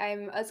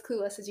 I'm as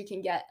clueless as you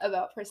can get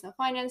about personal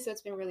finance, so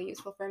it's been really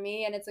useful for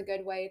me, and it's a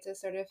good way to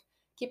sort of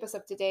keep us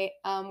up to date,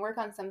 work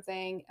on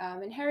something.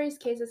 In Harry's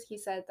cases, he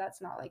said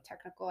that's not like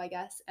technical, I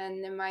guess,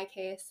 and in my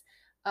case,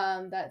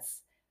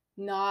 that's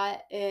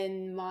not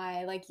in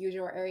my like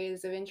usual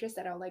areas of interest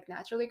that I'll like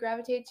naturally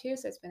gravitate to.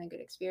 So it's been a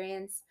good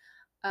experience.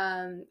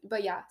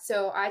 But yeah,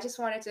 so I just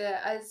wanted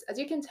to, as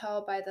you can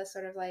tell by the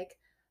sort of like,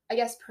 I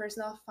guess,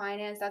 personal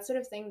finance, that sort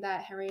of thing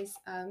that Henry's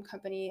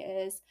company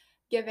is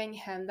giving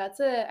him. That's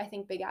I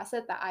think, big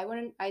asset that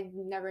I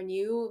never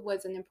knew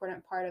was an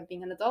important part of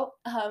being an adult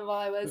while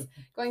I was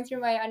going through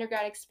my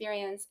undergrad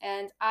experience.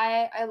 And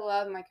I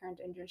love my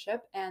current internship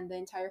and the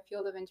entire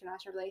field of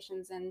international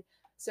relations and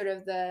sort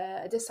of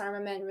the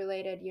disarmament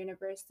related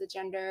universe, the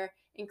gender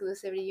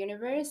inclusivity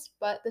universe.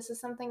 But this is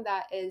something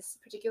that is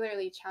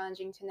particularly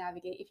challenging to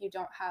navigate if you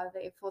don't have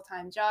a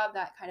full-time job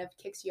that kind of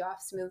kicks you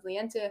off smoothly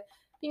into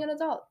being an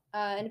adult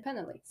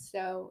independently.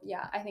 So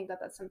yeah, I think that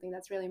that's something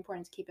that's really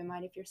important to keep in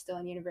mind if you're still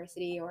in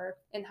university or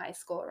in high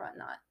school or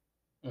whatnot.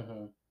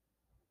 Mm-hmm.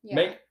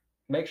 Yeah.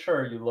 Make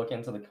sure you look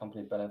into the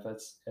company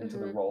benefits, into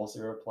the Mm-hmm. roles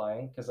you're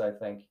applying, because I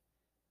think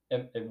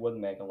it would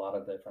make a lot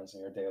of difference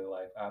in your daily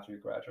life after you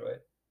graduate.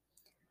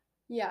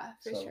 Yeah,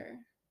 for So, sure.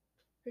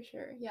 For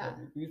sure. Yeah.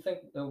 you think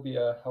it would be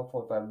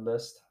helpful if I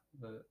list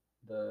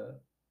the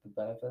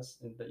benefits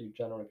that you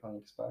generally can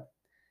expect?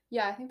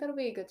 Yeah, I think that'll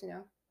be good to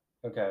know.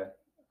 Okay.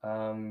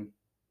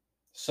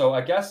 So I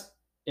guess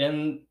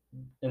in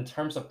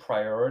terms of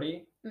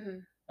priority,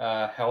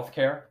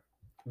 healthcare,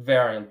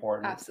 very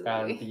important, and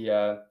Absolutely.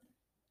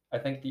 I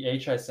think the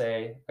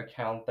HSA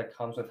account that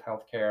comes with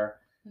healthcare,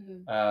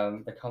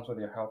 that comes with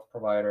your health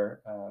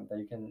provider, that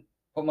you can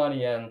put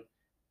money in.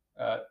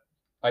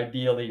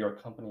 Ideally, your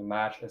company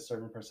match a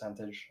certain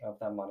percentage of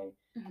that money,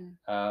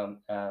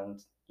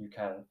 and you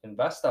can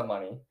invest that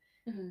money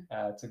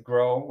to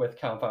grow with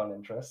compound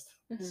interest,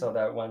 so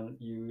that when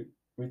you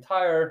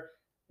retire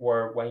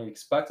or when you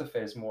expect to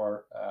face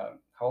more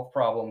health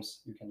problems,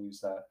 you can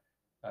use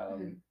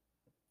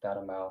that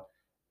amount.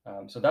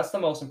 So that's the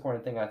most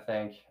important thing, I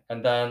think.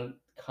 And then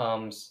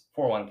comes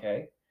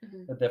 401k.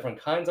 The different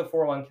kinds of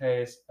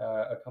 401ks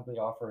a company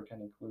offer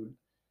can include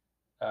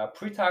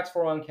pre-tax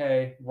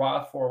 401k,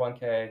 Roth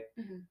 401k,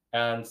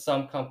 and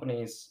some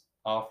companies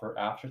offer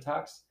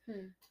after-tax.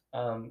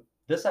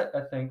 This,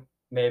 I think,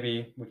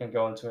 maybe we can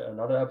go into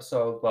another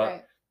episode,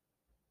 but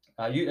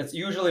it's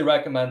usually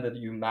recommended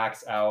you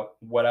max out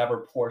whatever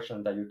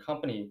portion that your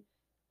company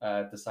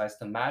decides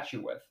to match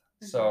you with.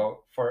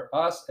 So for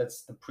us,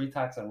 it's the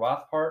pre-tax and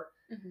Roth part,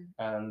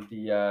 and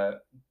the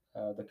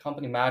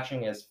company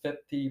matching is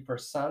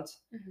 50%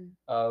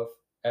 of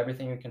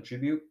everything you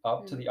contribute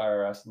up to the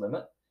IRS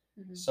limit.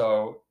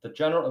 So the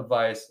general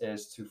advice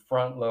is to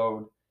front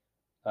load,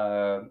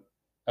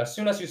 as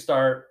soon as you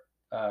start,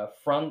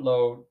 front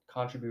load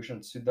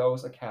contributions to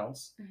those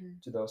accounts,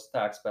 to those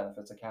tax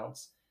benefits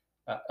accounts,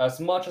 as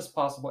much as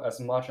possible, as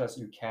much as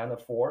you can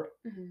afford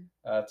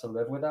to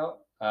live without.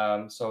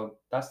 So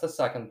that's the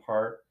second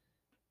part.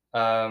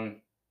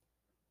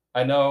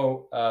 I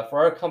know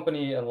for our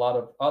company and a lot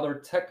of other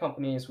tech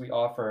companies, we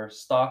offer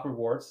stock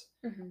rewards.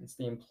 It's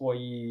the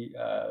employee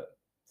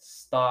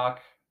stock.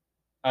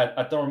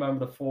 I don't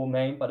remember the full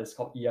name, but it's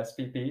called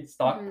ESPP,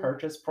 Stock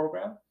Purchase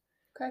Program.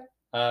 Okay.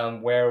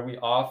 Where we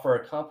offer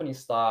company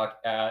stock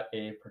at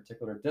a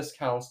particular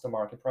discount to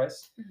market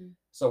price.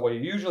 So what you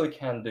usually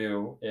can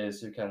do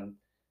is you can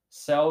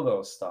sell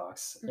those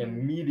stocks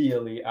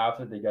immediately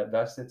after they get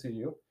vested to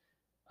you,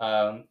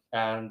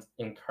 and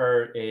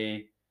incur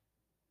a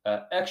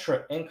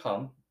extra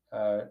income.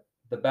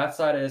 The bad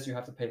side is you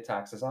have to pay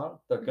taxes on.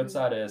 The good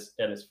side is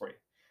it is free.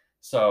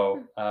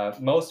 So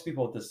most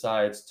people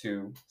decide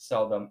to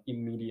sell them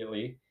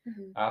immediately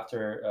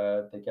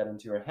after they get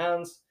into your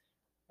hands,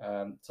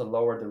 to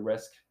lower the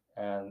risk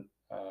and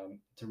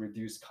to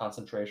reduce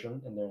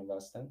concentration in their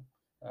investing.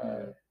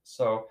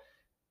 So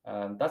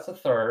that's a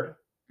third.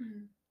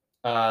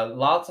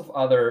 Lots of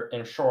other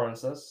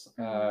insurances,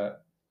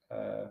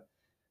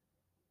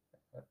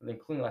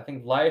 including, I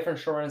think, life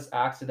insurance,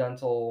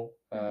 accidental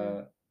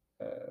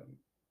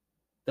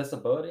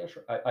disability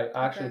insurance. I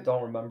actually Okay.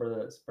 don't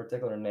remember the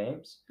particular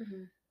names.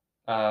 Hmm.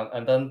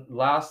 And then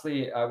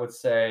lastly, I would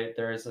say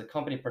there is a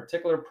company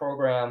particular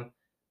program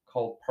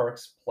called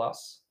Perks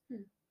Plus,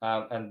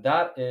 Hmm. and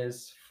that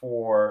is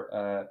for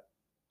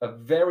a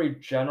very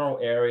general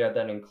area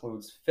that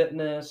includes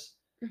fitness,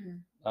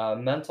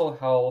 Hmm. mental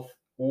health,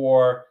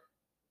 or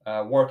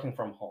working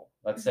from home.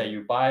 Let's say Hmm.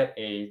 you buy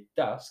a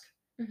desk,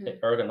 an Hmm.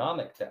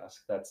 ergonomic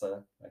desk that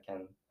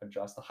can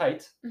adjust the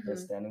height of a Hmm.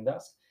 standing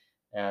desk,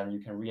 and you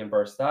can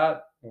reimburse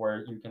that,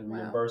 where you can Wow.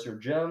 reimburse your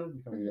gym,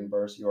 you can Hmm.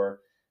 reimburse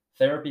your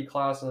therapy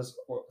classes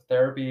or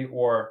therapy,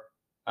 or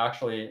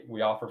actually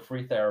we offer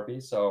free therapy,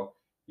 so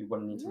you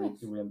wouldn't need to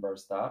Nice.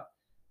 reimburse that.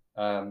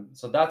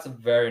 So that's a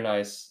very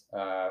nice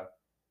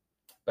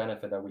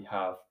benefit that we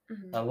have.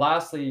 Hmm. And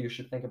lastly, you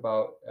should think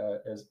about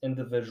is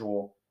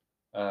individual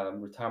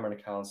retirement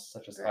accounts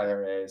such as Right.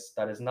 IRAs.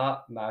 That is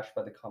not matched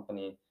by the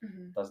company,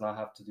 Hmm. does not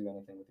have to do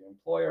anything with your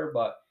employer,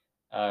 but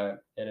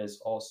it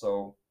is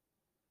also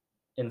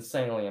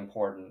insanely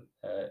important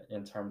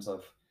in terms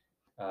of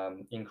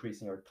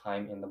increasing your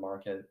time in the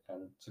market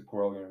and to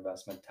grow your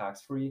investment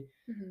tax free.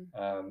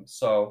 Hmm.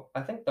 So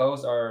I think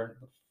those are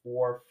the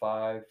 4 or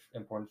 5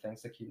 important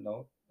things to keep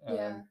note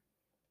Yeah.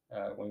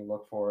 when you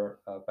look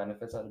for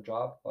benefits at a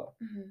job. But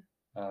Hmm.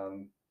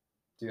 um,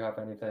 do you have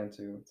anything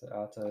to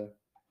add to?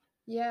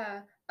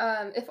 Yeah.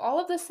 If all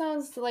of this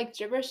sounds like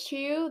gibberish to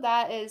you,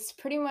 that is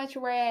pretty much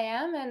where I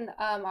am. And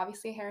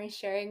obviously, Harry's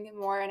sharing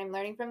more and I'm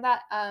learning from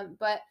that.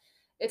 But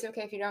it's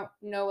okay if you don't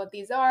know what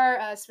these are,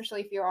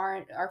 especially if you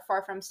are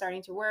far from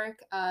starting to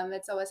work.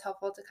 It's always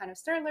helpful to kind of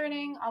start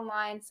learning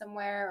online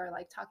somewhere or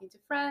like talking to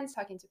friends,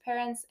 talking to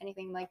parents,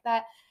 anything like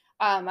that.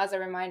 As a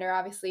reminder,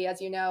 obviously,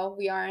 as you know,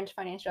 we aren't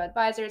financial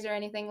advisors or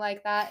anything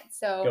like that.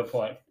 So Good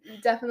point.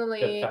 Good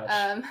definitely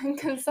catch.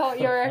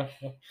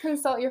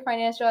 consult your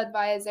financial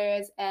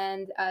advisors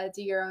and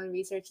do your own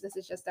research. This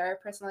is just our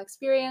personal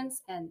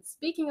experience. And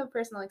speaking of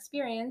personal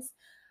experience,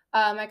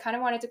 I kind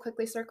of wanted to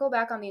quickly circle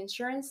back on the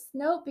insurance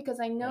note because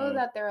I know Mm,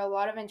 that there are a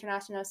lot of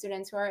international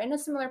students who are in a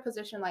similar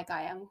position like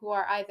I am, who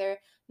are either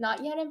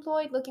not yet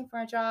employed looking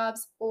for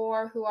jobs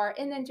or who are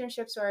in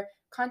internships or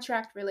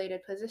contract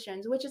related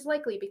positions, which is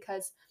likely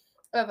because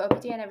of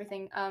OPT and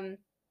everything.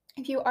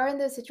 If you are in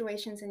those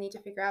situations and need to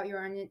figure out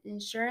your own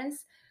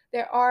insurance,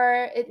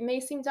 it may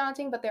seem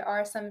daunting, but there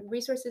are some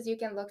resources you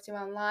can look to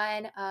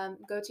online.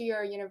 Go to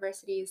your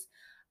university's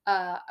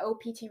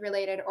OPT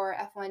related or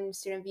F1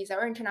 student visa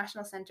or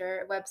international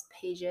center web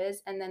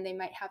pages, and then they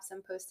might have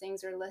some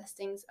postings or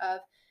listings of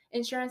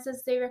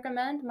insurances they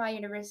recommend. My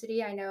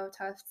university, I know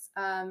Tufts,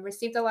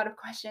 received a lot of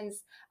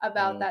questions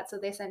about mm, that, so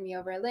they sent me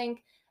over a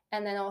link.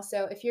 And then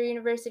also, if your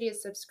university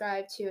is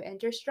subscribed to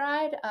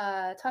InterStride,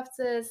 Tufts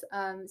is,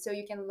 so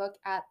you can look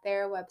at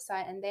their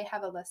website and they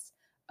have a list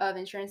of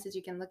insurances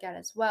you can look at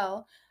as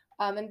well.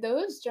 And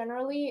those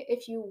generally,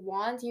 if you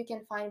want, you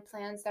can find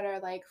plans that are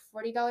like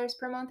 $40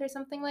 per month or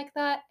something like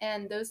that.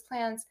 And those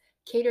plans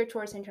cater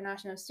towards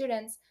international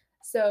students.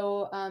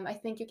 So I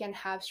think you can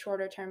have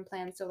shorter term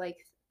plans, so like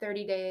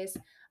 30 days,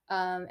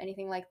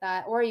 anything like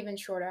that, or even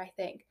shorter, I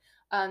think.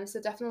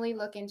 So definitely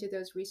look into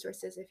those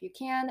resources if you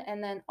can.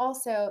 And then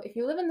also, if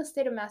you live in the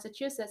state of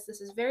Massachusetts,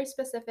 this is very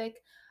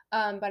specific,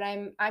 but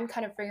I'm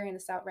kind of figuring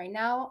this out right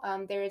now.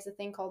 There is a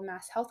thing called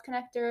Mass Health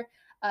Connector.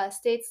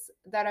 States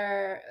that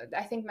are,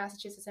 I think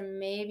Massachusetts and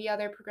maybe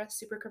other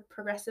super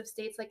progressive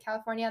states like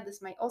California,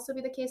 this might also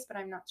be the case, but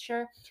I'm not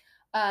sure.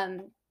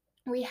 Um,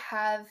 we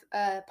have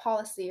a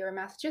policy, or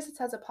Massachusetts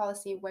has a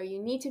policy where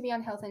you need to be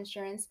on health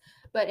insurance,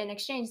 but in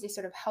exchange, they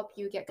sort of help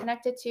you get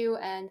connected to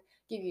and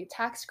give you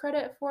tax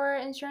credit for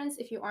insurance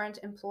if you aren't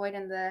employed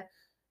in the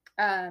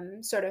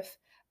sort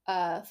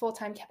of full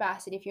time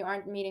capacity, if you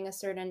aren't meeting a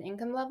certain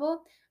income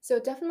level. So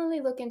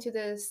definitely look into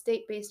the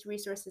state based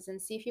resources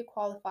and see if you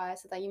qualify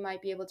so that you might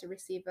be able to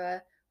receive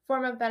a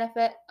form of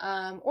benefit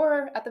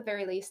or at the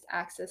very least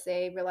access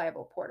a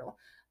reliable portal.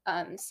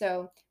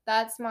 So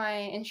that's my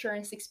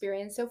insurance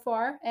experience so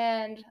far,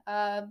 and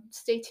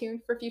stay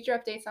tuned for future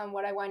updates on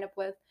what I wind up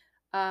with.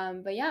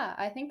 But yeah,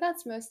 I think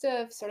that's most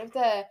of sort of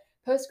the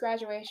post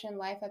graduation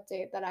life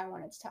update that I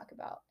wanted to talk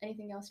about.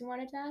 Anything else you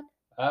wanted to add?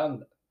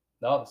 um,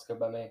 no, that's good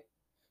by me.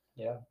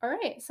 Yeah. All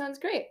right, sounds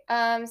great.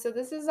 So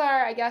this is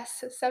our, I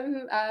guess,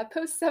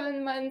 post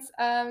 7 months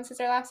since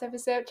our last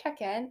episode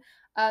check in.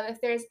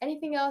 If there's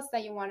anything else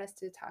that you want us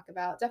to talk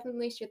about,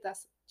 definitely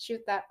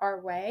shoot that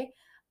our way.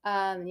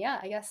 Yeah,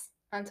 I guess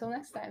until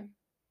next time.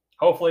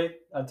 Hopefully,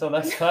 until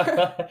next time,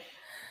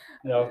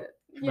 you know,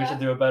 we should Yeah,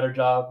 do a better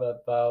job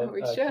about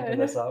we keeping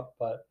this should. up.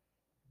 But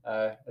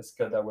it's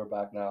good that we're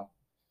back now.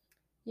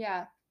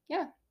 Yeah,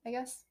 yeah. I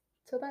guess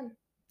till then.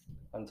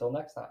 Until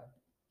next time.